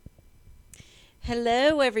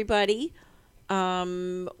Hello, everybody.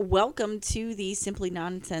 Welcome to the Simply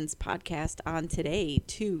Nonsense podcast on today,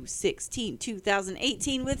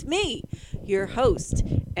 2/16/2018, with me, your host,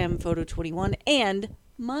 MPhoto21, and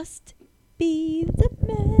Must Be the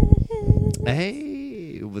Man.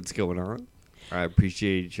 Hey, what's going on? I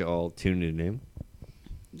appreciate y'all tuning in.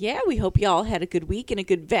 Yeah, we hope y'all had a good week and a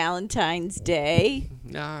good Valentine's Day.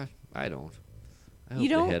 Nah, I don't. I You hope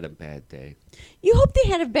don't? they had a bad day. You hope they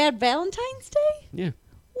had a bad Valentine's Day? Yeah,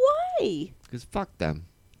 Why? because fuck them.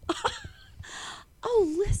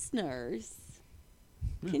 Oh, listeners.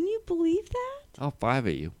 Can you believe that? All 5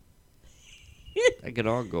 of you. I could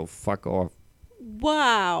all go fuck off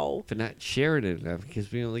Wow. for not sharing it enough because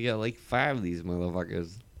we only got like 5 of these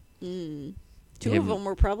motherfuckers. Two Yeah, of them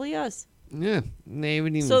were probably us. Yeah, they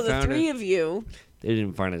haven't even So the found three it. of you. They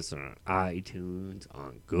didn't find us on iTunes,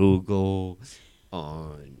 on Google,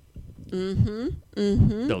 on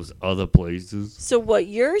those other places. So what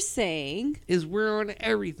you're saying Is we're on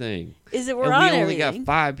everything. is that we're And on we only everything. got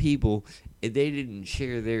 5 people, and they didn't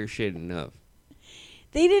share their shit enough.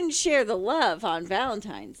 They didn't share the love on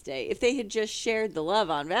Valentine's Day. If they had just shared the love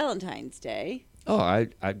on Valentine's Day. Oh,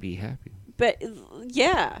 I'd be happy. But,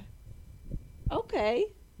 yeah. Okay.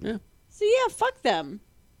 Yeah, So, yeah, fuck them.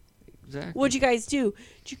 exactly. What'd you guys do?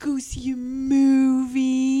 Did you go see a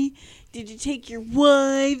movie? Did you take your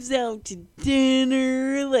wives out to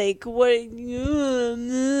dinner? Like, what?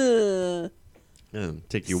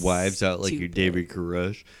 Take your wives out like you're Stupid. David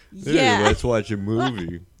Koresh. Hey, Yeah. let's watch a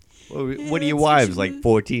movie. What are your let's watch wives, a like movie.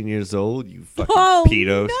 14 years old? You fucking Oh,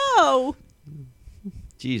 pedos. no.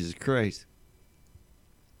 Jesus Christ.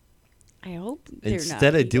 I hope they're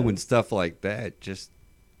Instead not of doing pedos. stuff like that, just,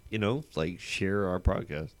 like share our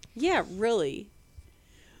podcast. Yeah, really.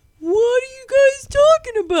 What are you guys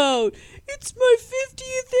talking about? It's my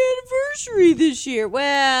 50th anniversary this year.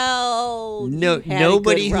 Well, No, you had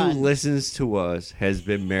nobody a who good run. listens to us has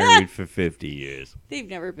been married for 50 years. They've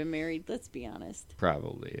never been married, let's be honest.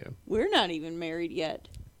 Probably, yeah. We're not even married yet.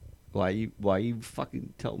 Why you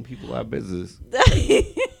fucking telling people our business? Because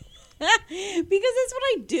that's what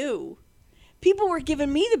I do. People were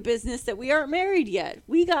giving me the business that we aren't married yet.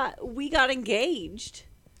 We got engaged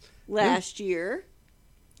last year.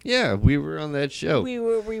 Yeah, we were on that show. We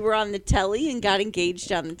were on the telly and got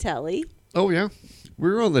engaged on the telly. Oh, yeah. We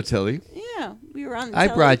were on the telly. Yeah, we were on the I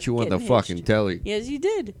telly. brought you on the getting fucking hitched. telly. Yes, you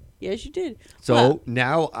did. Yes, you did. So Well,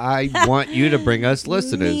 now I want you to bring us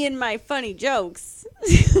listeners. me and my funny jokes.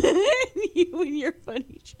 You and your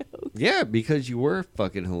funny jokes. Yeah, because you were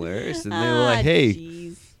fucking hilarious. And they were Ah, like,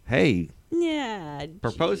 jeez. hey, Yeah.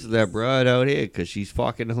 propose to jeez. that broad out here because she's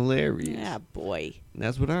fucking hilarious. Yeah, boy. And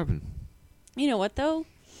that's what happened. You know what, though?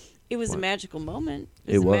 It was a What? magical moment.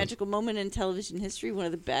 It It was a was. magical moment in television history, one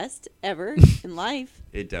of the best ever in life.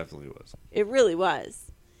 It definitely was. It really was.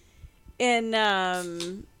 And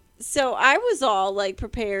so I was all like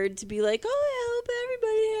prepared to be like, oh, I hope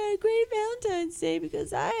everybody had a great Valentine's Day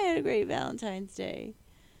because I had a great Valentine's Day.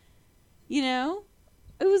 You know?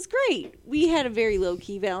 It was great. We had a very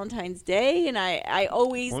low-key Valentine's Day, and I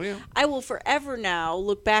always, Oh, yeah. I will forever now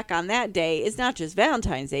look back on that day. It's not just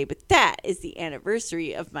Valentine's Day, but that is the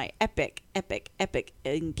anniversary of my epic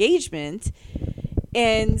engagement.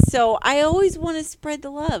 And so I always want to spread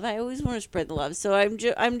the love. So I'm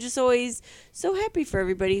just always so happy for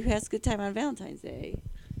everybody who has a good time on Valentine's Day.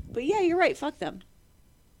 But yeah, you're right. Fuck them.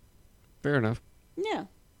 Fair enough. Yeah,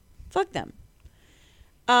 fuck them.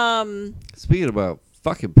 Speaking about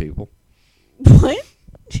fucking people. What?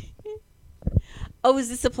 Oh, is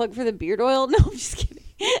this a plug for the beard oil? No, I'm just kidding.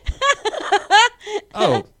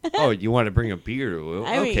 Oh, you want to bring a beard oil?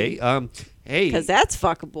 I mean- Okay. Hey, Because that's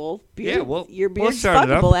fuckable. Beard, Yeah, well, your we'll beard's start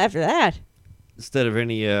it up. fuckable after that. instead of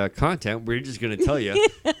any content, we're just going to tell you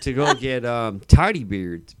to go get Tidy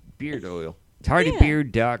Beard beard oil.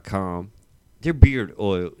 TidyBeard.com. Their beard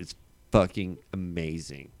oil is fucking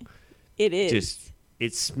amazing. It is. Just,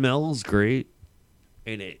 it smells great,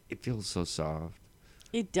 and it feels so soft.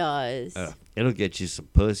 It does. It'll get you some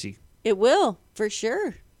pussy. It will, for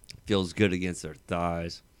sure. Feels good against her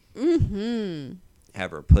thighs. Mm-hmm.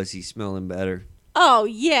 Have her pussy smelling better. Oh,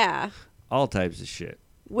 yeah. All types of shit.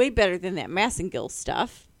 Way better than that Massengill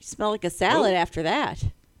stuff. You smell like a salad Oh. after that.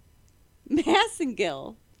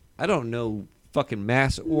 Massengill. I don't know fucking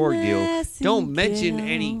Mass or Gill. Don't mention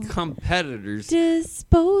any Massengill. competitors.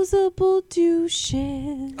 Disposable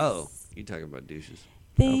douches. Oh, you're talking about douches.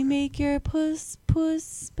 They okay. make your puss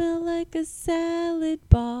smell like a salad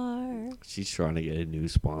bar. She's trying to get a new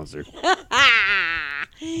sponsor.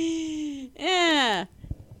 Yeah.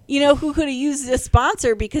 You know who could have used a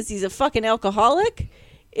sponsor because he's a fucking alcoholic?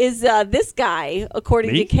 is this guy,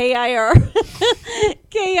 according Me? to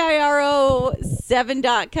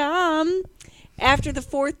KIRO7.com. After the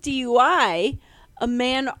fourth DUI, a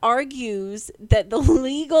man argues that the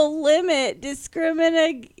legal limit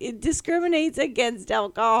discriminates against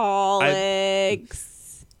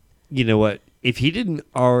alcoholics. You know what? If he didn't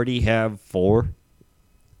already have 4,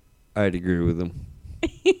 I'd agree with him.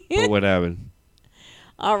 But what happened?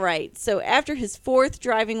 All right. So after his fourth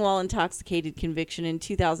driving while intoxicated conviction in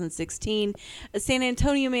 2016, a San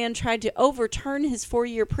Antonio man tried to overturn his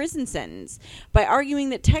 4-year prison sentence by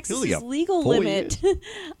arguing that Texas's got legal 4 limit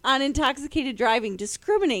on intoxicated driving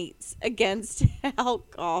discriminates against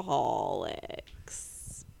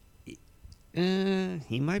alcoholics.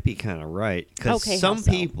 He might be kind of right, because Okay, some how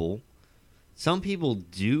so? people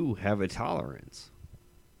do have a tolerance.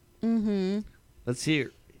 Mm-hmm. Let's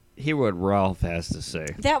hear what Ralph has to say.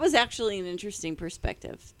 That was actually an interesting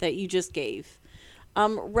perspective that you just gave.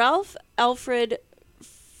 Ralph Alfred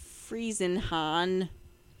Friesenhahn.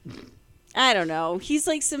 I don't know. He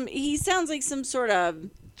sounds like some sort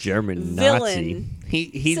of German villain. Nazi.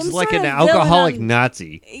 He's Some like sort an of villain alcoholic on-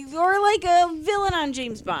 Nazi. or like a villain on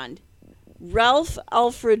James Bond. Ralph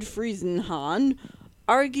Alfred Friesenhahn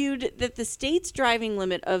argued that the state's driving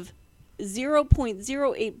limit of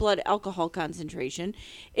 0.08 blood alcohol concentration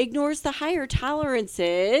ignores the higher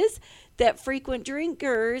tolerances that frequent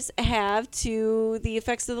drinkers have to the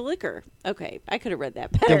effects of the liquor. Okay, I could have read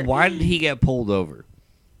that better. Then why did he get pulled over?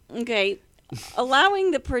 Okay.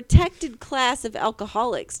 Allowing the protected class of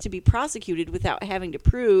alcoholics to be prosecuted without having to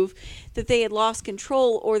prove that they had lost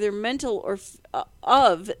control or their mental or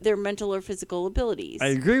of their mental or physical abilities. I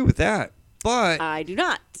agree with that, but I do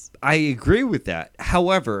not. I agree with that.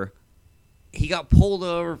 However, he got pulled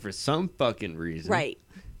over for some fucking reason. Right.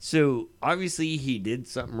 So obviously he did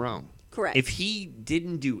something wrong. Correct. If he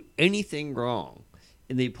didn't do anything wrong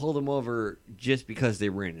and they pulled him over just because they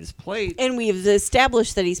ran his plate. And we've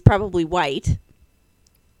established that he's probably white.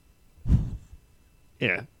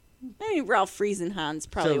 Yeah. I mean, Ralph Friesenhahn's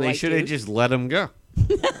probably So white. they should have dude. just let him go.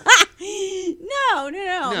 No.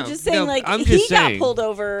 No, I'm just saying, no, like, I'm he just got saying. pulled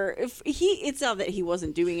over. It's not that he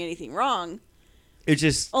wasn't doing anything wrong. It's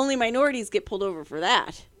just, Only minorities get pulled over for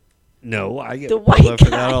that. no, I get The pulled white over for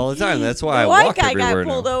guy. that all the time. That's why The I white walk guy everywhere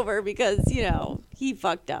got pulled now. over because, he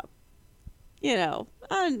fucked up. I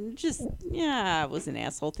was an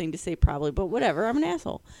asshole thing to say probably, but whatever. I'm an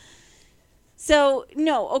asshole. So,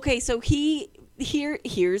 no, okay, so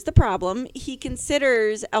here's the problem. He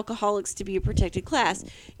considers alcoholics to be a protected class.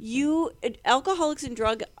 Alcoholics and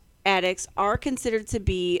drug addicts are considered to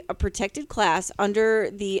be a protected class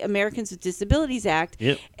under the Americans with Disabilities Act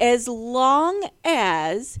Yep. as long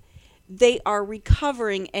as they are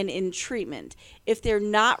recovering and in treatment. If they're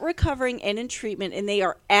not recovering and in treatment and they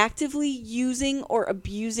are actively using or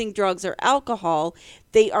abusing drugs or alcohol,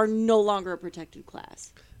 they are no longer a protected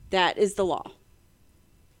class. That is the law.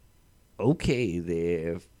 Okay,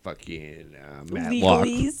 there, fucking Matlock.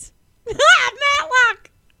 Legalese.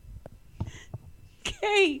 Matlock!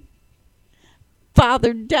 Okay.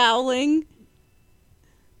 Father Dowling.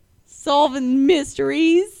 Solving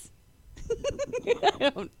mysteries. I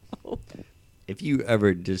don't know. If you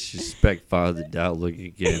ever disrespect Father Dowling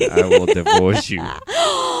again, I will divorce you.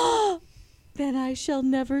 Then I shall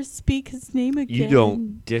never speak his name again. You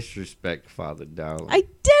don't disrespect Father Dowling. I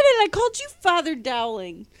didn't. I called you Father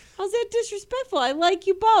Dowling. How's that disrespectful? I like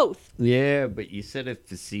you both. Yeah, but you said it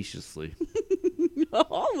facetiously.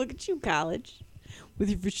 Oh, look at you, college. With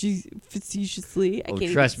your facetiously. I Oh,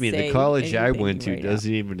 can't trust even me, the say college I anything went to right now.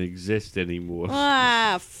 doesn't even exist anymore.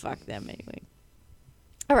 Fuck them anyway.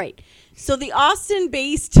 All right. So the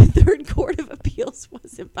Austin-based Third Court of Appeals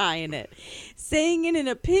wasn't buying it, saying in an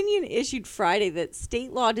opinion issued Friday that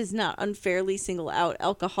state law does not unfairly single out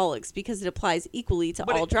alcoholics because it applies equally to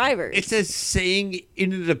But all drivers. It says saying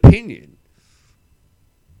in an opinion.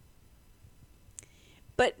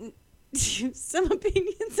 But some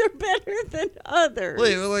opinions are better than others.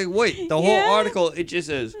 Wait. The whole Yeah. article, it just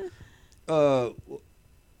says,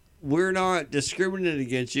 we're not discriminating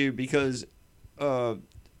against you because,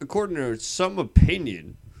 according to some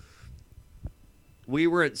opinion, we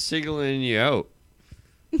weren't singling you out.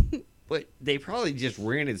 But they probably just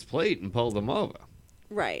ran his plate and pulled him over.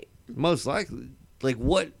 Right. Most likely. Like,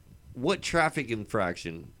 what traffic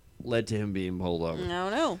infraction led to him being pulled over? I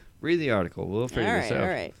don't know. Read the article. We'll figure this out. All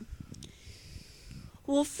right.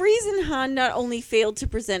 Well, Friesenhahn not only failed to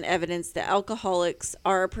present evidence that alcoholics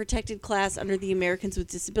are a protected class under the Americans with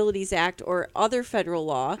Disabilities Act or other federal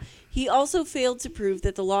law, he also failed to prove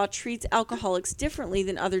that the law treats alcoholics differently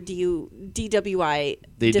than other DWI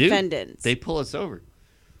They defendants. do. They pull us over.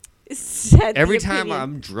 said Every the time opinion.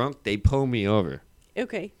 I'm drunk, they pull me over.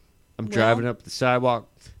 Okay. I'm Well- driving up the sidewalk,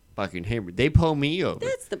 fucking hammered. They pull me over.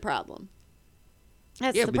 That's the problem.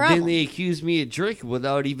 That's Yeah, the but problem. then they accuse me of drinking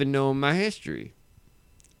without even knowing my history.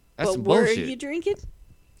 That's but some were bullshit. you drinking?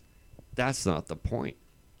 That's not the point.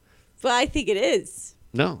 Well, I think it is.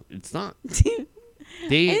 No, it's not. I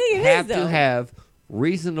They think it have is, to though. have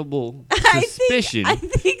reasonable I suspicion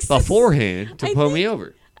think beforehand to I pull me think-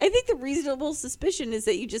 over. I think the reasonable suspicion is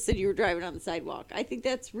that you just said you were driving on the sidewalk. I think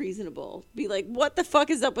that's reasonable. Be like, what the fuck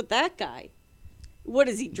is up with that guy? What,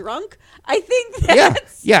 is he drunk? I think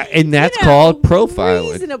that's Yeah, and that's you know, called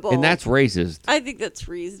profiling, reasonable. and that's racist. I think that's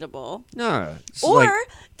reasonable. No, it's Or like,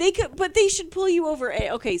 they could, but they should pull you over.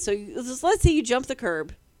 Okay, so let's say you jump the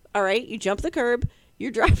curb. All right, you jump the curb.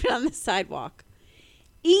 You're driving on the sidewalk.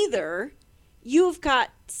 Either you've got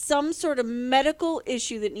some sort of medical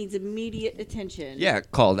issue that needs immediate attention. yeah,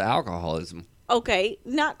 called alcoholism. Okay,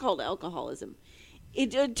 not called alcoholism.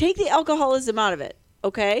 Take the alcoholism out of it.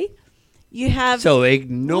 Okay, you have So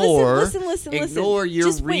ignore, listen. ignore your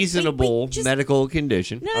Just wait, reasonable just- medical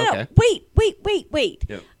condition. No, okay. no, wait.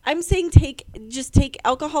 Yep. I'm saying just take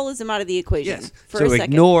alcoholism out of the equation Yes. for So a second.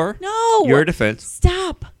 ignore No. your defense.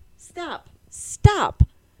 Stop.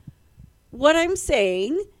 What I'm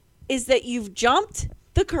saying is that you've jumped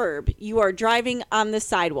the curb. You are driving on the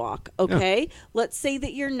sidewalk, okay? Let's say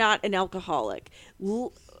that you're not an alcoholic.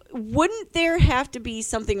 Wouldn't there have to be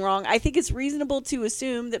something wrong? I think it's reasonable to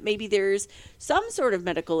assume that maybe there's some sort of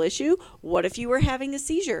medical issue. What if you were having a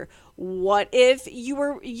seizure? What if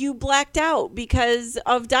you blacked out because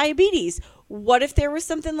of diabetes? What if there was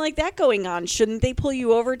something like that going on? Shouldn't they pull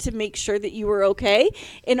you over to make sure that you were okay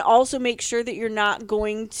and also make sure that you're not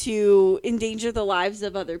going to endanger the lives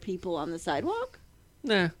of other people on the sidewalk?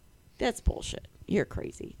 Nah. That's bullshit. You're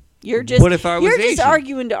crazy. You're just What if I was you're just Asian?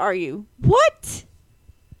 arguing to argue. What?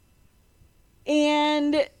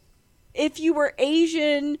 And if you were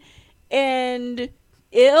Asian and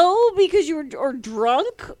ill because you were or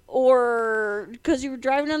drunk or because you were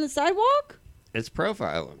driving on the sidewalk? It's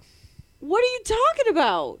profiling. What are you talking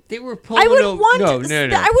about? They were pulling I would over. want No. I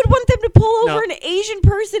would want them to pull over an Asian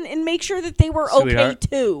person and make sure that they were Sweetheart. okay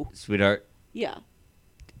too. Sweetheart, Yeah.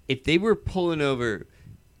 if they were pulling over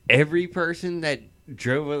every person that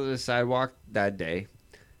drove over the sidewalk that day,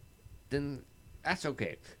 then that's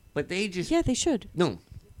okay. But they just Yeah, they should. no,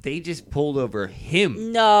 they just pulled over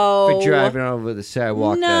him No. for driving over the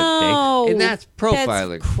sidewalk that day, and that's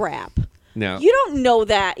profiling. That's crap. No, You don't know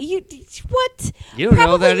that. What? You don't know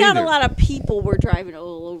Probably that not either. a lot of people were driving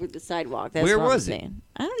all over the sidewalk. That's Where what was I'm it? saying.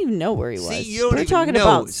 I don't even know where he was. See, you don't We're even talking know.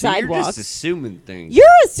 about So sidewalks. You're just assuming things. You're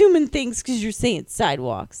assuming things because you're saying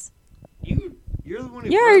sidewalks. You're the one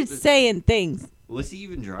who You're brought this- saying things. Was he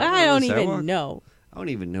even driving? I on don't the even sidewalk? know. I don't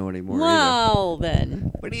even know anymore. Either. Well,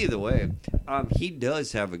 then. But either way, he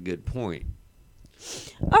does have a good point.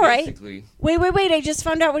 All right. Basically, Wait. I just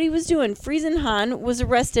found out what he was doing. Friesen Han was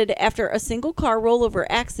arrested after a single car rollover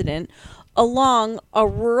accident along a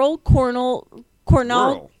rural Cornell,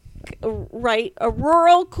 right? A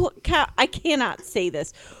rural, I cannot say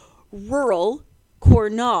this. Rural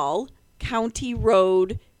Cornell County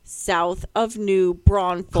Road south of New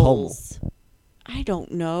Braunfels. I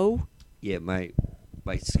don't know. yeah, my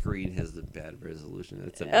screen has the bad resolution.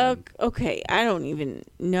 That's Okay, I don't even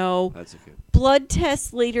know. That's okay. Blood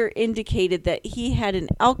tests later indicated that he had an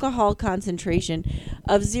alcohol concentration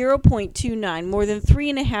of 0.29, more than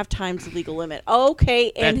 3.5 times the legal limit.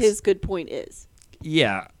 Okay, and That's- his good point is.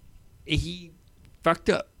 Yeah, he fucked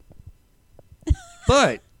up.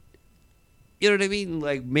 But you know what I mean?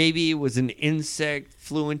 Like maybe it was an insect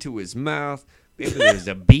flew into his mouth. Maybe there's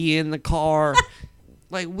a bee in the car.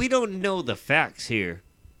 Like we don't know the facts here,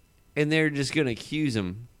 and they're just gonna accuse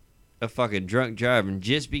him of fucking drunk driving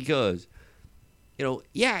just because. You know,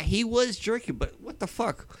 yeah, he was drinking, but what the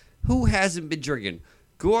fuck? Who hasn't been drinking?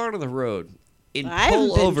 Go out on the road and I haven't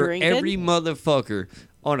pull been over drinking. every motherfucker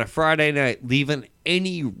on a Friday night leaving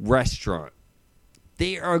any restaurant.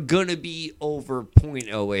 They are going to be over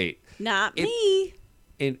 0.08. Not If- me.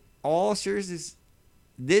 In all seriousness,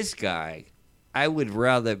 this guy, I would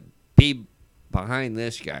rather be behind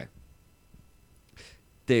this guy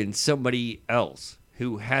than somebody else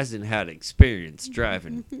who hasn't had experience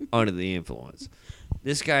driving under the influence.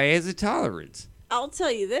 This guy has a tolerance. I'll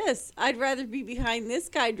tell you this. I'd rather be behind this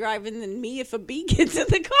guy driving than me if a bee gets in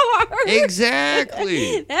the car.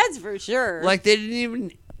 Exactly. That's for sure. Like they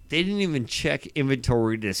didn't even check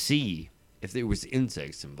inventory to see if there was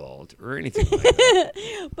insects involved or anything like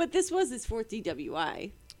that. But this was his fourth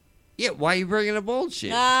DWI. Yeah, why are you bringing up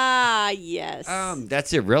bullshit? Ah, yes.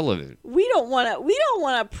 That's irrelevant. We don't want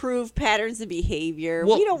to prove patterns of behavior.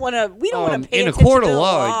 Well, we don't want to pay in a attention court to of the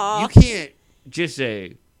law, you can't just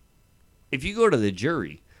say, if you go to the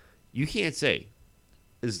jury, you can't say,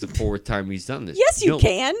 this is the fourth time he's done this. Yes, you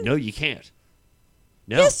can. No, you can't.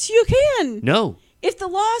 No. Yes, you can. No. If the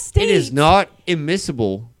law states... It is not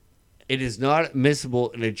admissible. It is not admissible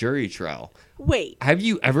in a jury trial. Wait. Have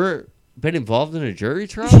you ever been involved in a jury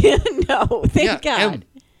trial? No, thank God.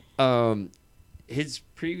 His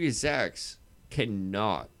previous acts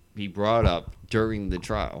cannot be brought up during the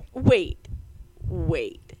trial. Wait.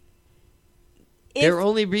 They're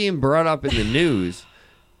only being brought up in the news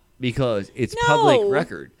because it's public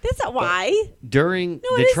record. That's not why. During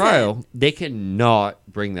the trial, they cannot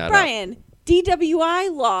bring that up. Brian,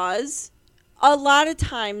 DWI laws a lot of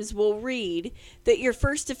times will read that your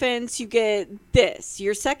first offense you get this,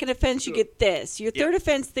 your second offense you get this, your third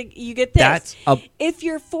offense you get this. That's up if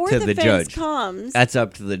your fourth to the offense judge. comes. That's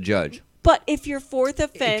up to the judge. But if your fourth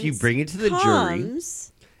offense if you bring it to the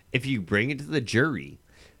jury,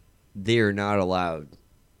 they're not allowed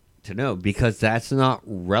to know because that's not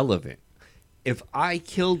relevant. If I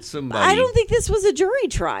killed somebody, I don't think this was a jury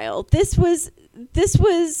trial. This was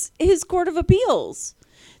his court of appeals.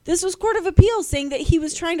 This was Court of Appeals saying that he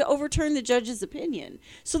was trying to overturn the judge's opinion.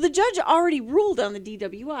 So the judge already ruled on the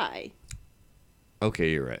DWI. Okay,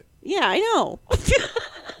 you're right. Yeah, I know.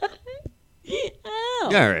 I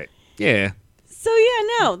know. All right. Yeah. So, yeah,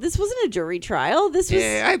 no, this wasn't a jury trial. This was...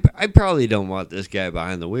 Yeah, I probably don't want this guy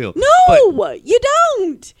behind the wheel. No, you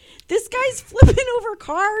don't. This guy's flipping over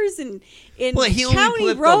cars in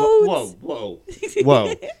county roads. Whoa.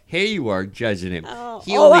 Here you are judging him.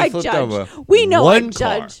 He I flipped judge. over We know one I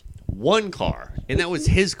judge. One car, and that was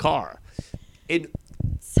his car. And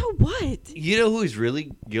so what? you know who's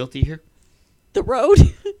really guilty here? The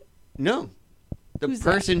road? No. The Who's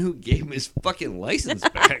person who gave him his fucking license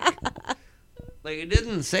back. Like, it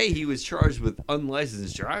didn't say he was charged with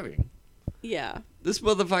unlicensed driving. Yeah. This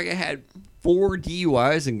motherfucker had 4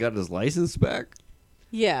 DUIs and got his license back.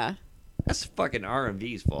 Yeah. That's fucking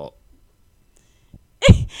RMV's fault.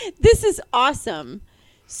 This is awesome.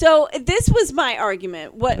 So this was my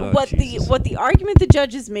argument. What the argument the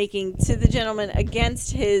judge is making to the gentleman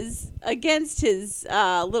against his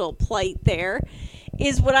little plight there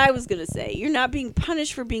is what I was going to say. You're not being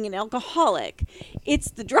punished for being an alcoholic. It's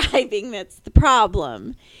the driving that's the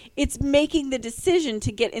problem. It's making the decision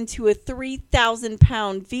to get into a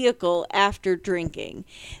 3,000-pound vehicle after drinking.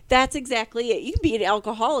 That's exactly it. You can be an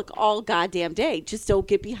alcoholic all goddamn day. Just don't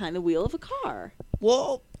get behind the wheel of a car.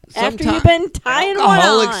 Well, after you've been tying one on.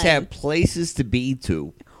 Alcoholics have places to be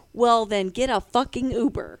to. Well, then get a fucking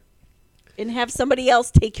Uber and have somebody else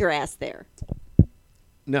take your ass there.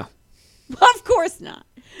 No. Of course not,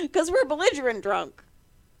 because we're belligerent drunk.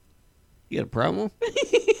 You got a problem?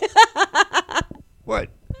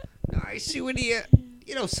 What? No, I see what he...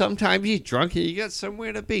 sometimes he's drunk and you got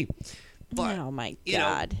somewhere to be. But, oh, my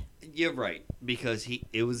God. You're right, because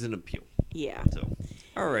it was an appeal. Yeah. So,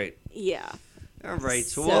 all right. Yeah. All right,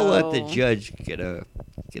 so we'll let the judge get a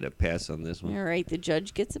pass on this one. All right, the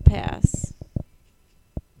judge gets a pass.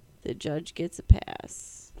 The judge gets a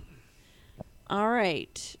pass. All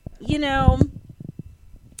right.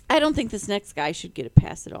 I don't think this next guy should get a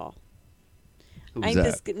pass at all. Who's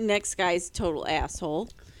this next guy's a total asshole.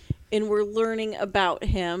 And we're learning about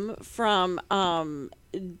him from WHDH.com.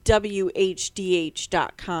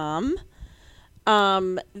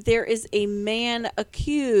 There is a man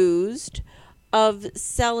accused of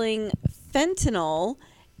selling fentanyl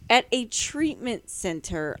at a treatment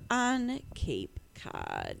center on Cape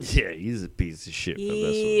Cod. Yeah, he's a piece of shit for this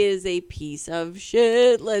one. He is a piece of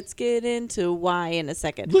shit. Let's get into why in a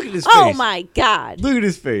second. Look at his face. Oh, my God. Look at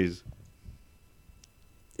his face.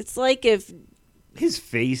 It's like if... His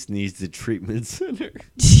face needs the treatment center.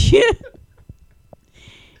 It's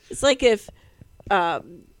like if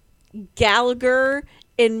Gallagher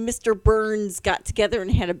and Mr. Burns got together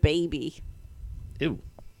and had a baby. Ew.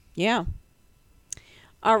 Yeah.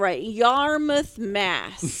 All right. Yarmouth,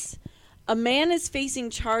 Mass. A man is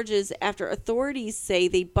facing charges after authorities say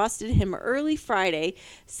they busted him early Friday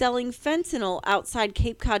selling fentanyl outside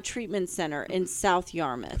Cape Cod Treatment Center in South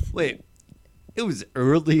Yarmouth. Wait. It was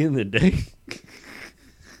early in the day?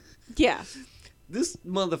 Yeah. This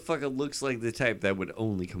motherfucker looks like the type that would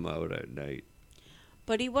only come out at night.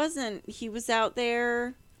 But he wasn't. He was out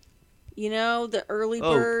there. The early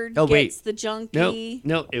bird gets the junkie.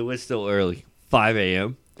 No, it was still early. 5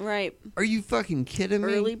 a.m. Right. Are you fucking kidding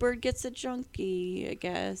me? Early bird gets a junkie, I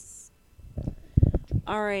guess.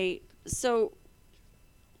 All right. So,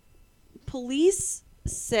 police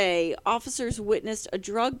say officers witnessed a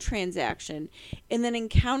drug transaction and then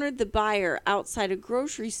encountered the buyer outside a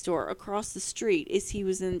grocery store across the street as he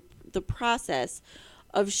was in the process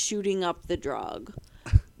of shooting up the drug.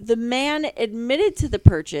 The man admitted to the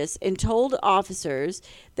purchase and told officers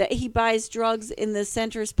that he buys drugs in the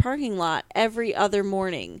center's parking lot every other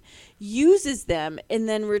morning, uses them, and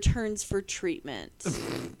then returns for treatment.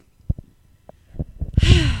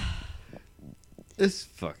 This is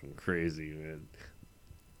fucking crazy, man.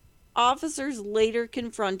 Officers later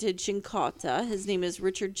confronted Cincotta, his name is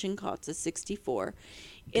Richard Cincotta, 64,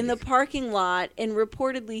 in the parking lot and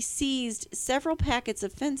reportedly seized several packets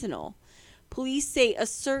of fentanyl. Police say a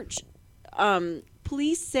search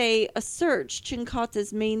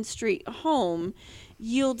Cincotta's Main Street home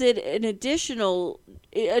yielded an additional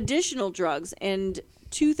drugs and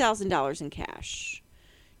 $2,000 in cash.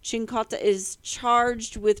 Cincotta is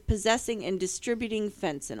charged with possessing and distributing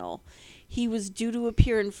fentanyl. He was due to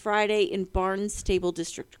appear on Friday in Barnstable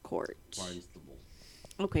District Court. Barnstable.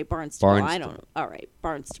 Okay, Barnstable. I don't know. All right,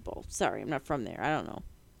 Barnstable. Sorry, I'm not from there. I don't know.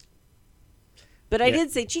 But I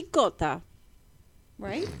did say Cincotta.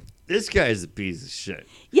 Right? This guy is a piece of shit.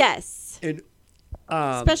 Yes. And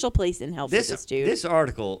special place in hell for this dude. This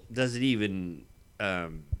article doesn't even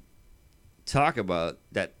talk about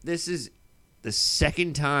that. This is the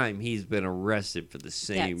second time he's been arrested for the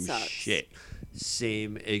same shit.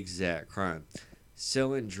 Same exact crime.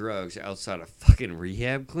 Selling drugs outside a fucking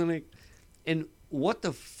rehab clinic. And what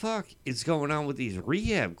the fuck is going on with these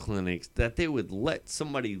rehab clinics that they would let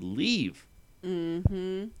somebody leave?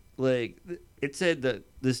 Mm-hmm. Like, it said that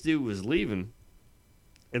this dude was leaving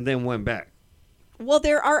and then went back. Well,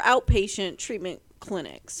 there are outpatient treatment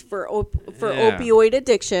clinics for opioid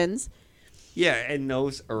addictions. Yeah, and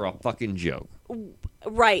those are a fucking joke.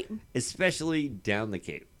 Right. Especially down the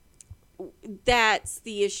Cape. That's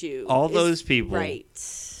the issue. All those people.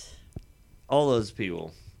 Right. All those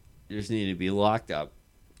people just need to be locked up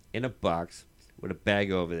in a box with a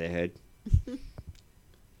bag over their head.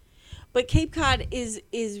 But Cape Cod is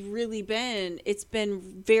really been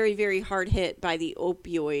very, very hard hit by the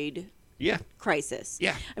opioid crisis.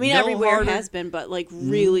 Yeah. I mean, everywhere has been, but like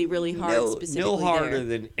really, really hard specifically no harder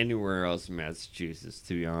there. than anywhere else in Massachusetts,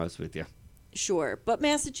 to be honest with you. Sure. But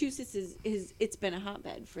Massachusetts it's been a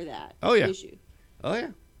hotbed for that issue. Oh, yeah.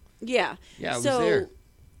 Yeah. Yeah, I was there.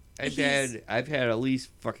 I've had at least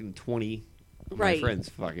fucking 20 of my friends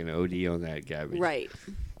fucking OD on that garbage.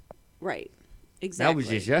 Right. Exactly. That was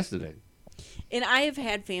just yesterday. And I have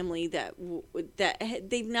had family that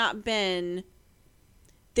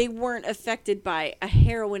they weren't affected by a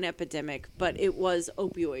heroin epidemic, but it was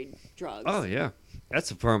opioid drugs. Oh, yeah. That's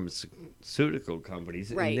the pharmaceutical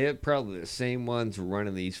companies. Right. And they're probably the same ones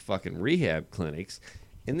running these fucking rehab clinics.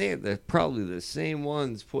 And they're probably the same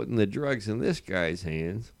ones putting the drugs in this guy's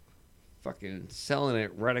hands. Fucking selling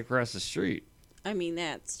it right across the street. I mean,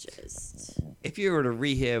 that's just... If you're at a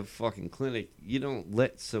rehab fucking clinic, you don't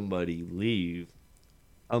let somebody leave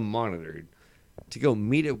unmonitored to go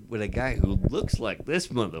meet up with a guy who looks like this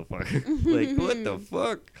motherfucker. Like, what the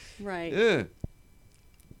fuck? Right. Yeah.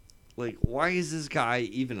 Like, why is this guy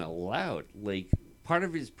even allowed? Like, part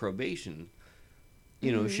of his probation,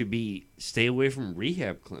 should be stay away from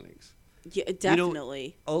rehab clinics. Yeah,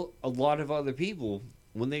 definitely. A lot of other people,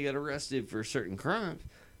 when they get arrested for certain crimes,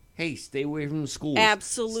 hey, stay away from schools.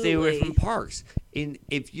 Absolutely. Stay away from parks. And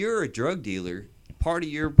if you're a drug dealer, part of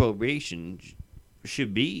your probation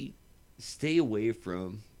should be stay away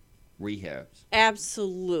from rehabs.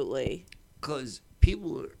 Absolutely. Because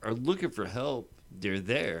people are looking for help. They're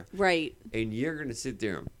there. Right. And you're going to sit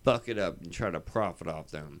there and buck it up and try to profit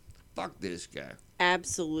off them. Fuck this guy.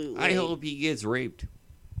 Absolutely. I hope he gets raped.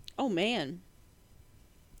 Oh, man.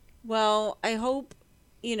 Well, I hope,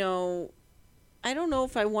 I don't know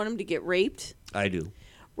if I want him to get raped. I do.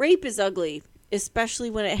 Rape is ugly,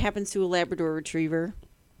 especially when it happens to a Labrador Retriever.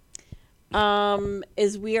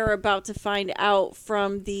 As we are about to find out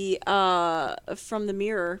from the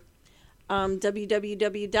Mirror,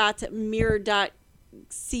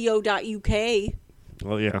 www.mirror.co.uk.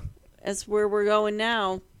 Oh, yeah. That's where we're going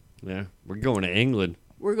now. Yeah, we're going to England.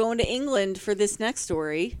 We're going to England for this next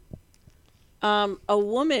story. A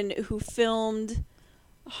woman who filmed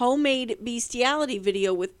homemade bestiality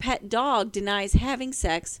video with pet dog denies having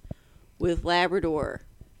sex with Labrador.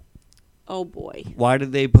 Oh, boy. Why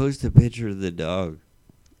did they post a picture of the dog?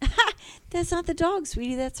 That's not the dog,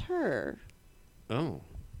 sweetie. That's her. Oh.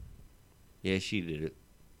 Yeah, she did it.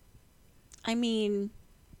 I mean,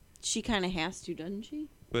 she kind of has to, doesn't she?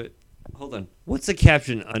 But, hold on. What's the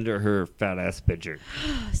caption under her fat-ass picture?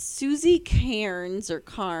 Susie Carnes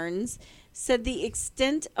said the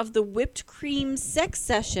extent of the whipped cream sex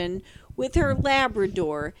session with her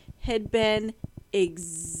Labrador had been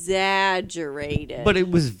exaggerated. But it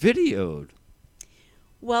was videoed.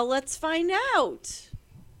 Well, let's find out.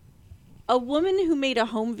 A woman who made a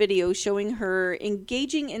home video showing her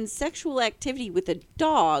engaging in sexual activity with a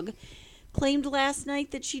dog claimed last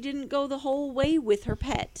night that she didn't go the whole way with her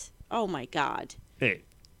pet. Oh my God. Hey.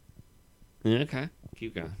 Okay.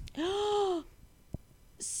 Keep going.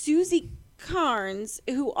 Susie Carnes,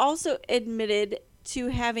 who also admitted to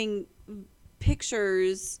having Vile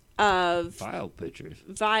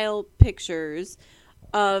pictures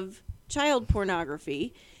of child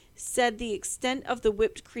pornography, said the extent of the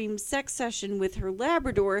whipped cream sex session with her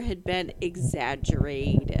Labrador had been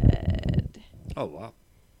exaggerated. Oh, wow.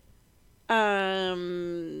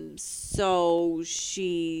 So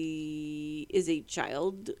she is a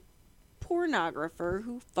child pornographer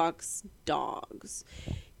who fucks dogs.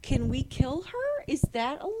 Can we kill her? Is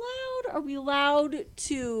that allowed? Are we allowed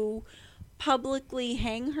to publicly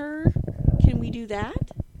hang her? Can we do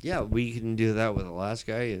that? Yeah, we can do that with the last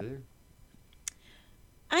guy either.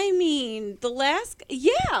 I mean, let's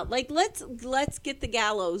get the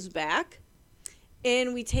gallows back,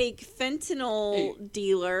 and we take fentanyl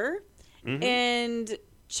dealer and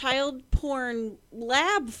child porn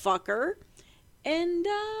lab fucker, and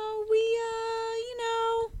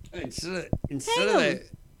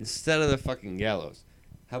instead of the fucking gallows,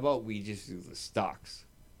 how about we just do the stocks?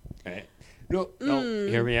 Right? No,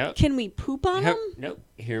 hear me out. Can we poop on them? No,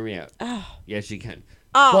 hear me out. Oh, Yes, you can.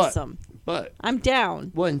 awesome! But I'm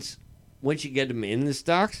down. once you get them in the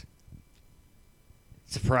stocks,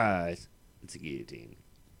 surprise, it's a guillotine.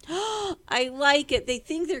 I like it. They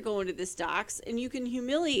think they're going to the stocks, and you can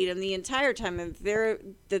humiliate them the entire time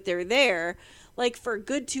that they're there, like for a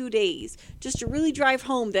good 2 days, just to really drive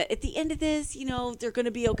home that at the end of this, they're going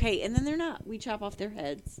to be okay, and then they're not. We chop off their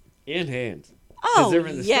heads And hands. Oh, they're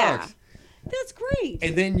in the yeah. stocks. That's great.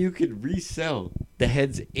 And then you could resell the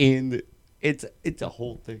heads in. It's a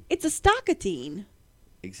whole thing. It's a stockatine.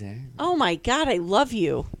 Exactly. Oh my God, I love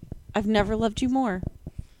you. I've never loved you more.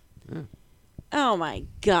 Yeah. Oh my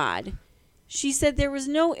God. She said there was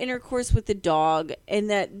no intercourse with the dog and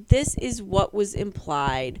that this is what was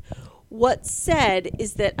implied. What's said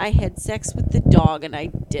is that I had sex with the dog and I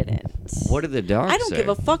didn't. What did the dog say? I don't give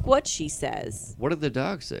a fuck what she says. What did the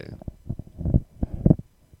dog say?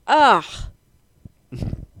 Ugh.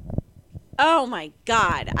 Oh my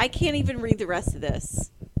God. I can't even read the rest of this.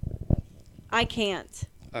 I can't.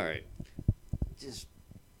 All right. Just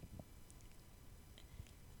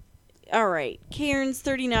All right. Cairns,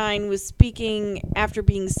 39, was speaking after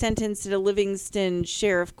being sentenced at a Livingston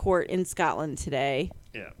Sheriff Court in Scotland today.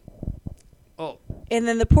 yeah. Oh, And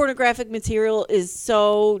then the pornographic material is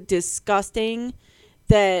so disgusting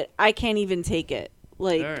that I can't even take it.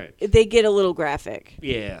 Like, All right. they get a little graphic.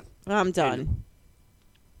 yeah. I'm done.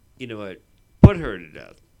 You know what? Put her to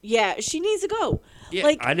death. Yeah, she needs to go. Yeah,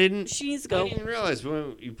 Like, I didn't. she needs to I go. didn't even realize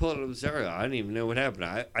when you pulled up the serial. I didn't even know what happened.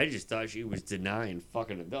 I just thought she was denying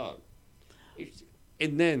fucking a dog.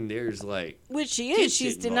 And then there's like, Which she kids is.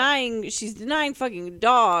 She's involved. denying fucking a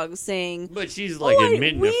dog, saying, but she's like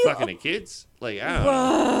admitting to fucking the kids. Like, I don't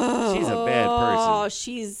know. She's a bad "Oh, person.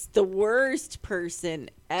 she's the worst person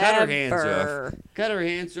ever." Cut her hands off. Cut her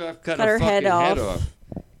hands off. Cut her head fucking head off.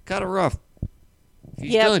 off. Cut her off.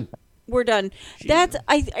 She's Yep. done. We're done. She's That's done.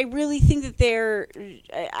 I really think that they're.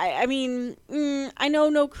 I mean, I know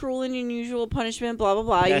no cruel and unusual punishment. Blah blah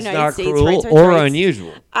blah. That's United not States cruel rights, or rights.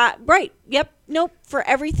 unusual. Right. Yep. Nope. For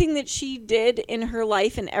everything that she did in her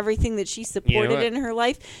life and everything that she supported what? in her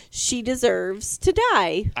life, she deserves to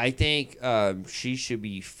die. I think she should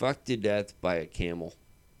be fucked to death by a camel.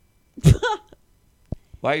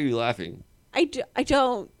 Why are you laughing? I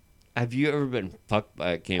don't. Have you ever been fucked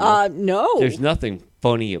by a camel? No. There's nothing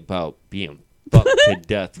funny about being fucked to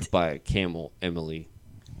death by a camel, Emily.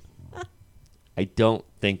 I don't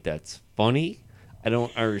think that's funny. I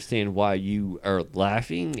don't understand why you are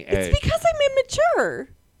laughing at. It's because I'm immature.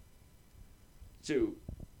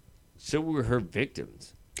 So were her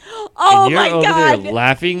victims. Oh and you're my over God! there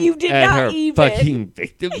laughing You did at not her even. fucking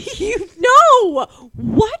victims. You know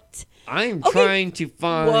what? I'm Okay. trying to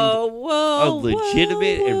find Whoa, a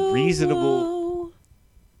legitimate and whoa, reasonable whoa.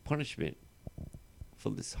 punishment for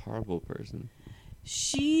this horrible person.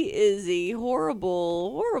 She is a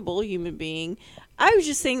horrible, horrible human being. I was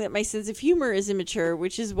just saying that my sense of humor is immature,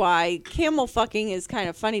 which is why camel fucking is kind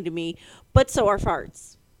of funny to me, but so are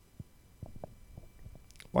farts.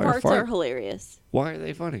 Farts are hilarious. Why are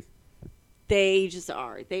they funny? They just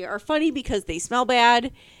are. They are funny because they smell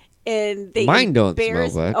bad and they Mine don't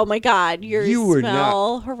embarrass- smell bad. Oh my God, yours You were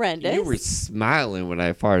smell horrendous. You were smiling when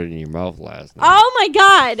I farted in your mouth last night. Oh my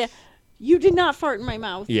God, you did not fart in my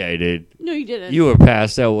mouth. Yeah, I did. No, you didn't. You were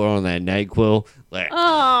passed out on that NyQuil. Like,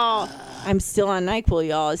 Oh, I'm still on NyQuil,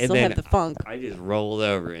 y'all. I still then have the funk. I just rolled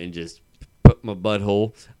over and just put my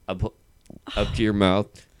butthole up to your mouth.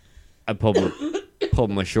 I pulled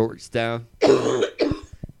my shorts down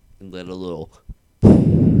and let a little.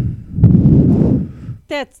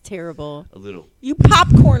 That's terrible. A little. You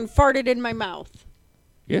popcorn farted in my mouth.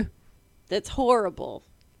 Yeah. That's horrible.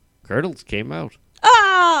 Curdles came out.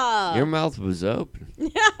 Ah! Your mouth was open.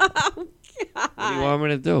 Oh, What do you want me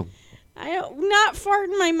to do? I don't not fart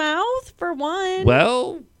in my mouth for one.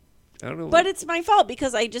 Well, I don't know. But it's my fault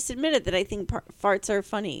because I just admitted that I think farts are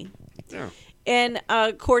funny. Yeah. And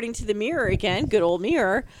according to the Mirror again, good old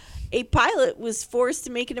Mirror, a pilot was forced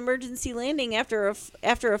to make an emergency landing after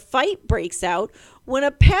a fight breaks out when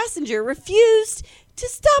a passenger refused to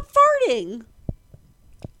stop farting.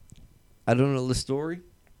 I don't know the story,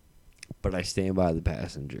 but I stand by the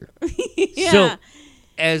passenger. Yeah. So,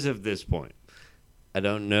 as of this point, I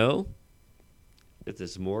don't know if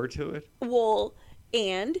there's more to it. Well,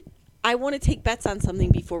 and I want to take bets on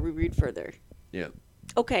something before we read further. Yeah.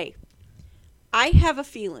 Okay. I have a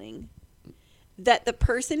feeling that the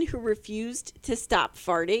person who refused to stop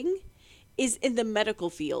farting is in the medical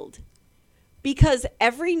field. Because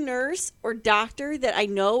every nurse or doctor that I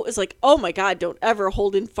know is like, oh my God, don't ever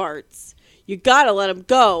hold in farts. You gotta let them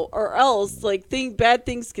go, or else like bad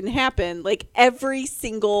things can happen. Like every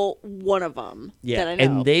single one of them Yeah, that I know.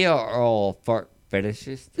 and they are all fart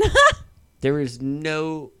fetishists. There is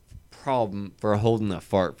no problem for holding a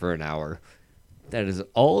fart for an hour. That is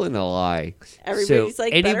all in a lie. Everybody's so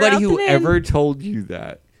like, better anybody out who than in. ever told you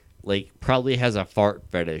that, like, probably has a fart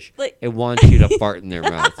fetish Like- and wants you to fart in their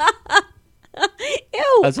mouth.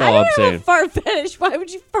 Ew, That's all I don't I'm have saying. a fart fetish. Why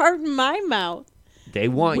would you fart in my mouth? They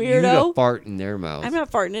want you Weirdo. to fart in their mouth. I'm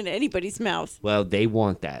not farting in anybody's mouth. Well, they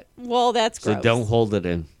want that. Well, that's gross. So don't hold it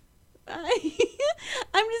in.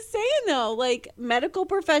 I'm just saying though, like medical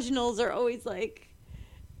professionals are always like,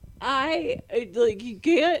 you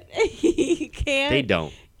can't They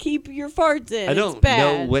don't. keep your farts in. I It's don't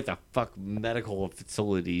bad. know what the fuck medical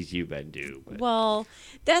facilities you've been to. But Well,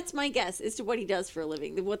 that's my guess as to what he does for a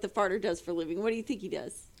living. What the farter does for a living. What do you think he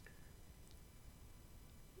does?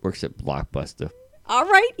 works at Blockbuster. All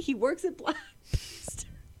right, he works at Blockbuster.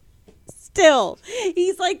 Still,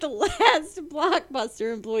 he's like the last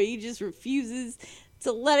Blockbuster employee. He just refuses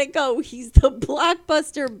to let it go. He's the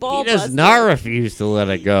Blockbuster ball He does buster. not refuse to let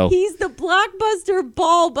it go. He's the Blockbuster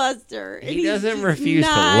ball buster. and He he's doesn't just refuse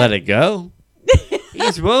not- to let it go.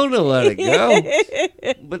 He's willing to let it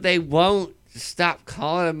go, but they won't stop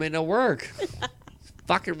calling him into work. It's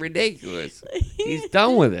fucking ridiculous. He's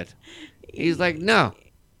done with it. He's like, no,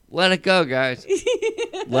 let it go, guys.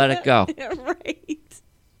 Let it go. Right.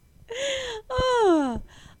 Ah.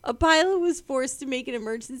 A pilot was forced to make an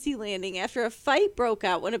emergency landing after a fight broke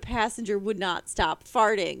out when a passenger would not stop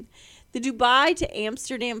farting. The Dubai to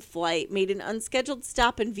Amsterdam flight made an unscheduled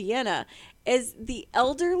stop in Vienna as the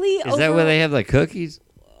elderly Is that where they have like cookies?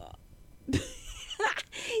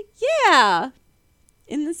 Yeah,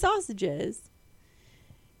 in the sausages.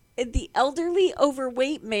 The elderly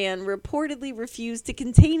overweight man reportedly refused to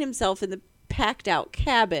contain himself in the packed out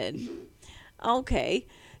cabin. Okay.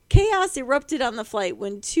 Chaos erupted on the flight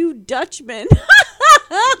when two Dutchmen Dutch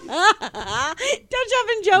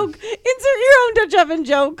oven joke. Insert your own Dutch oven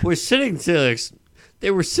joke.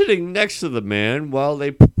 They were sitting next to the man while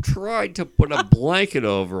they tried to put a blanket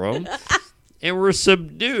over him and were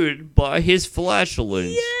subdued by his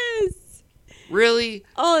flatulence. Yes. Really?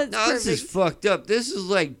 Oh, it's No, perfect. this is fucked up. This is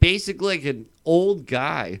like basically like an old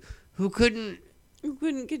guy who couldn't. Who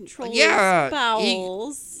couldn't control Yeah, his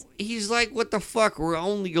bowels. He's like, what the fuck? We're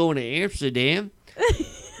only going to Amsterdam.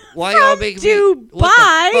 Why y'all making me? Dubai.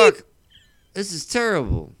 What the fuck? This is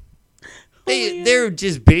terrible. yeah. They're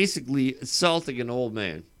just basically assaulting an old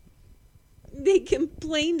man. They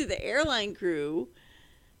complained to the airline crew.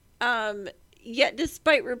 Yet,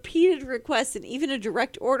 despite repeated requests and even a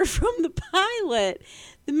direct order from the pilot,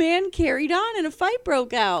 the man carried on and a fight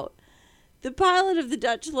broke out. The pilot of the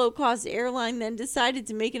Dutch low-cost airline then decided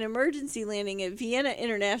to make an emergency landing at Vienna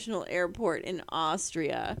International Airport in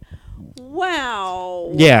Austria.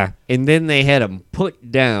 Wow. Yeah, and then they had him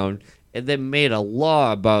put down and then made a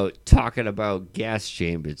law about talking about gas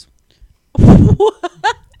chambers.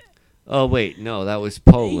 Oh, wait, no, that was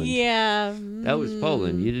Poland. Yeah. That was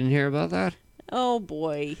Poland. You didn't hear about that? Oh,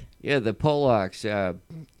 boy. Yeah, the Polacks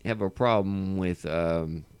have a problem with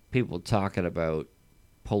people talking about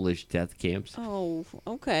Polish death camps. Oh,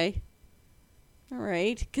 okay. All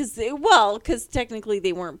right. Because technically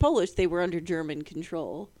they weren't Polish. They were under German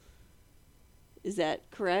control. Is that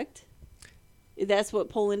correct? That's what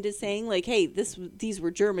Poland is saying? Like, hey, these were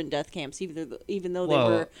German death camps, even though they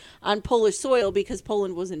were on Polish soil because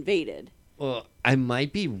Poland was invaded. Well, I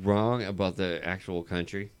might be wrong about the actual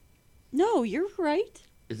country. No, you're right.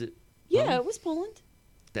 Is it? Yeah, it was Poland.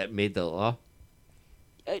 That made the law?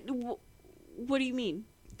 What do you mean?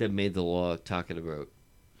 That made the law talking about.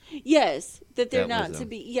 Yes, that they're That not was to them.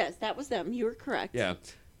 be. Yes, that was them. You were correct. Yeah.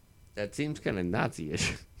 That seems kind of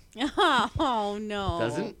Nazi-ish. Oh, no.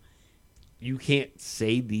 Doesn't? You can't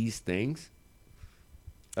say these things?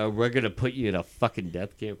 We're going to put you in a fucking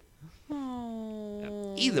death camp.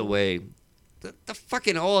 Oh. Either way, the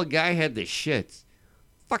fucking old guy had the shits.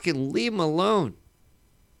 Fucking leave him alone.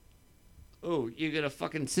 Oh, you're going to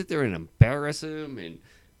fucking sit there and embarrass him and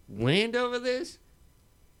land over this?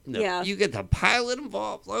 No, Yeah. You get the pilot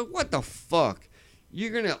involved? Like, what the fuck? You're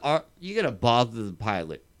gonna bother the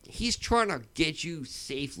pilot. He's trying to get you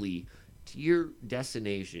safely to your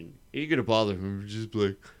destination. You're going to bother him. Just be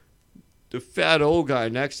like, the fat old guy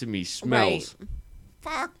next to me smells. Right.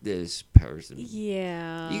 Fuck this person.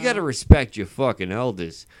 Yeah. You gotta respect your fucking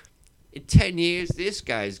elders. In 10 years, this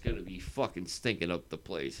guy's gonna be fucking stinking up the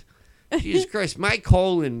place. Jesus Christ, my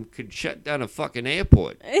colon could shut down a fucking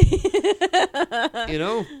airport. You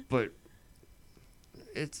know? But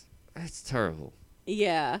it's terrible.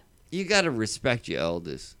 Yeah. You gotta respect your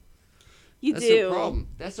elders. You That's do. the problem.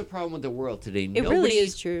 That's the problem with the world today. It really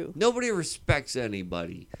is true. Nobody respects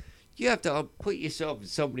anybody. You have to put yourself in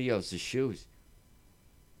somebody else's shoes.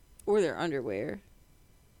 Or their underwear.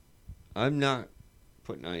 I'm not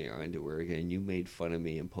putting on your underwear again. You made fun of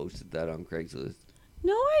me and posted that on Craigslist.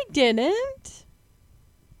 No, I didn't.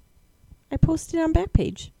 I posted it on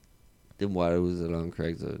Backpage. Then why was it on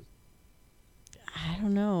Craigslist? I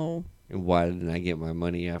don't know. And why didn't I get my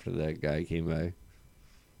money after that guy came by?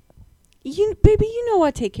 Baby, you know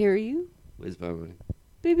I take care of you. Where's my money?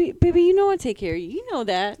 Baby, you know I take care of you. You know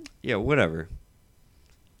that. Yeah, whatever.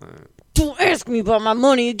 All right. Don't ask me about my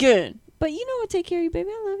money again. But you know I take care of you, baby.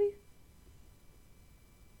 I love you.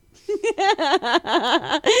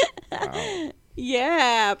 Wow.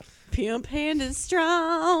 Yeah, pimp hand is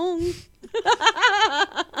strong.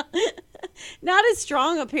 Not as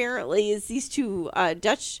strong, apparently, as these two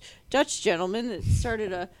Dutch gentlemen that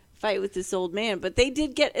started a fight with this old man. But they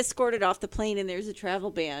did get escorted off the plane, and there's a travel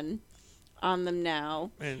ban on them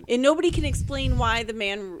now. And nobody can explain why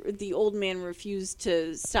the old man refused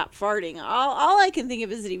to stop farting. All I can think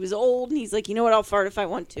of is that he was old, and he's like, you know what, I'll fart if I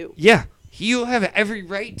want to. Yeah, you have every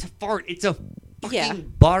right to fart. It's a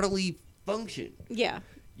fucking bodily function. Yeah.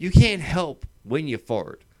 You can't help when you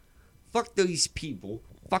fart. Fuck these people.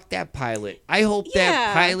 Fuck that pilot. I hope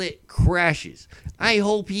that pilot crashes. I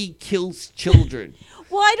hope he kills children.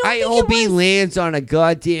 Well, I hope he lands on a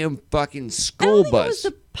goddamn fucking school bus. It was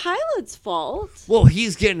the pilot's fault. Well,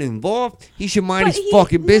 he's getting involved. He should mind his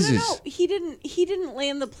fucking business. No. He didn't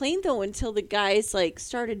land the plane though until the guys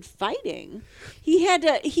started fighting. He had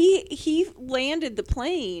to. He landed the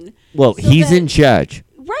plane. Well, he's in charge.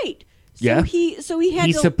 Right. So Yeah.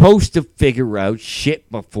 He's supposed to figure out shit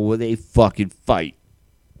before they fucking fight.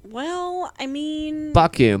 Well, I mean,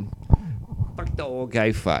 Fuck him. Fuck the old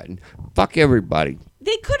guy fighting. Fuck everybody.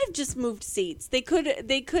 they could have just moved seats. They could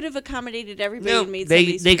have accommodated everybody No, and made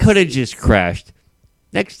they could have just crashed.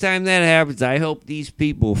 Next time that happens, I hope these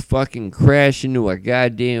people fucking crash into a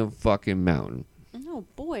goddamn fucking mountain. Oh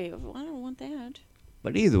boy, I don't want that.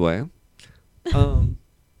 But either way,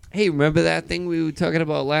 hey, remember that thing we were talking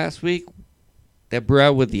about last week? That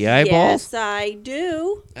bro with the eyeballs? Yes, I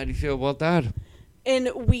do. How do you feel about that? And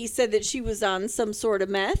we said that she was on some sort of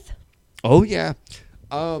meth. Oh, yeah.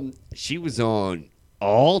 She was on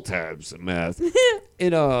all types of meth.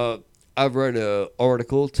 And I read an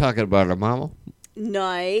article talking about her mama.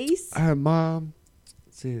 Nice. Her mom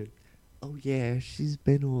said, oh, yeah, she's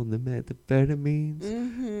been on the methamphetamines.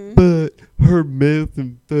 Mm-hmm. But her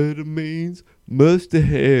methamphetamines must have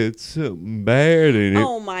had something bad in it.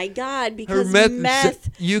 Oh my God! Because Her meth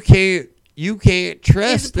you can't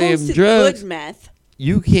trust them as opposed to drugs. good meth.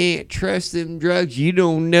 You can't trust them drugs. You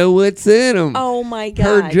don't know what's in them. Oh my God!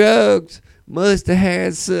 Her drugs must have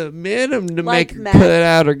had something in them to Like make her meth. cut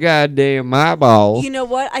out her goddamn eyeballs. You know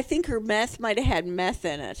what? I think her meth might have had meth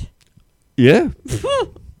in it. Yeah,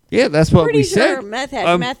 yeah, that's what Pretty we sure said. her meth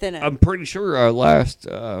had meth in it. I'm pretty sure our last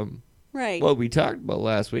Right. what we talked about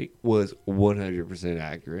last week was 100%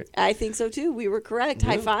 accurate. I think so too. We were correct. Yeah.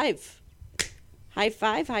 High five. High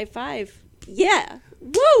five. High five. Yeah.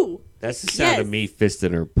 Woo. That's the sound of Yes. me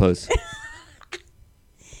fisting her puss.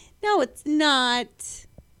 No, it's not.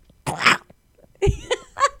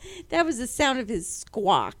 That was the sound of his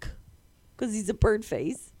squawk. Because he's a bird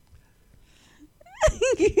face.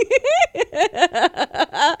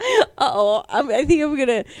 Uh-oh. I think we're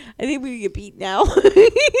gonna get beat now.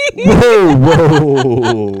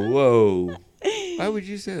 Whoa. Why would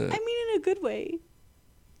you say that? I mean in a good way.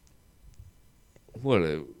 What,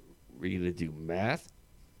 are we going to do math?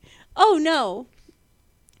 Oh, no.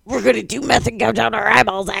 We're going to do meth and go down our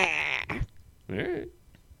eyeballs. All right.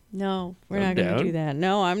 No, we're I'm not going to down. do that.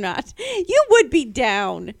 No, I'm not. You would be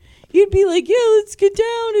down. You'd be like, yeah, let's get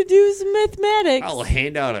down and do some mathematics. I'll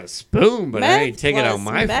hand out a spoon, but I Meth ain't taking out plus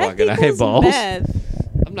my meth fucking equals eyeballs.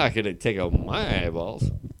 meth. I'm not going to take out my eyeballs.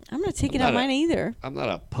 I'm not taking I'm out not a- mine either. I'm not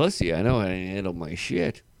a pussy. I know how to handle my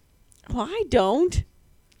shit. Well, I don't.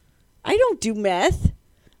 I don't do meth.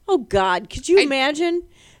 Oh, God. Could you imagine?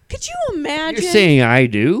 Could you imagine? You're saying I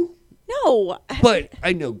do? No. But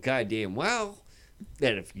I know goddamn well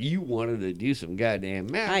that if you wanted to do some goddamn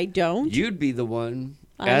math, I don't. you'd be the one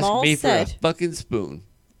I'm asking all me set. for a fucking spoon.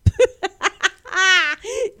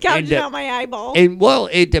 Gouging And, out my eyeball. And, well,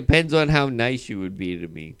 it depends on how nice you would be to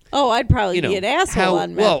me. Oh, I'd probably You know, be an asshole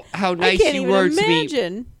on meth. Well, how I nice can't you even were to me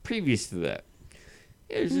imagine. previous to that.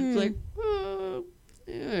 It was just like,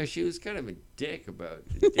 yeah, she was kind of a dick about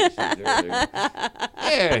the dishes earlier.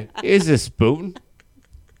 Yeah, here's a spoon.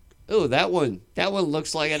 Oh, that one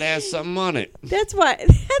looks like it has something on it. That's why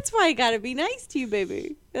I gotta be nice to you,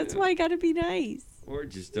 baby. That's why I gotta be nice. Or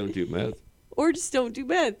just don't do meth. Or just don't do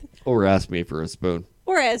meth. Or ask me for a spoon.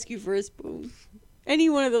 Or ask you for a spoon. Any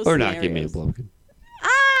one of those Or scenarios. not give me a blumpkin.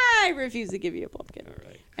 I refuse to give you a pumpkin. All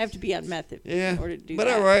right. I have to be on meth Yeah. in order to do But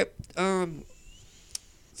that. all right.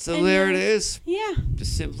 So And, there it is. Yeah. The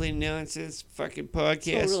Simply Nonsense fucking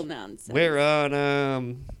podcast. Total nonsense. We're on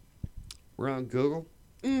Google.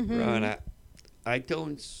 Mm-hmm. We're on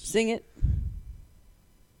iTunes. Sing it.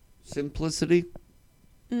 Simplicity.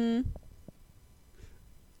 Mm.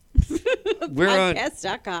 We're on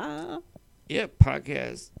Podcast.com.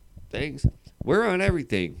 podcast things. We're on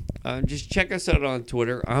everything. Just check us out on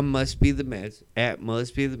Twitter. I Must Be the Meds at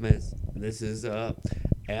Must Be the Meds. This is at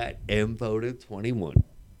mvoted21.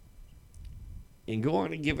 And go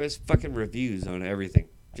on and give us fucking reviews on everything.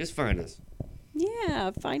 Just find us.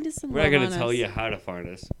 Yeah, find us some We're not love going on to tell us. you how to find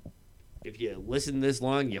us. If you listen this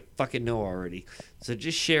long, you fucking know already. So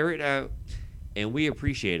just share it out, and we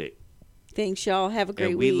appreciate it. Thanks, y'all. Have a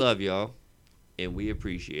great And week. we love y'all, and we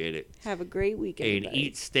appreciate it. Have a great week, And everybody.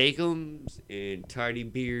 eat steakums and Tidy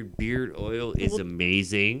Beard oil is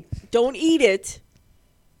amazing. Don't eat it.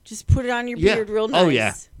 Just put it on your beard real nice. Oh,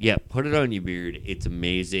 yeah. Yeah, put it on your beard. It's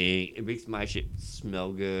amazing. It makes my shit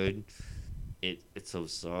smell good. It's so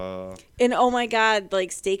soft. And oh my God,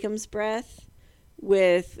 like Steakums breath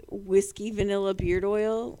with whiskey vanilla beard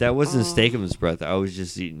oil. That wasn't Oh. steakums breath. I was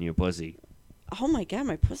just eating your pussy. Oh my God,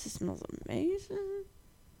 my pussy smells amazing.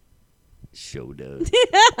 Show does.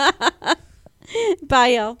 Bye,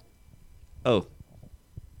 y'all. Oh,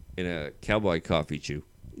 and a cowboy coffee chew.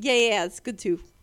 Yeah, it's good too.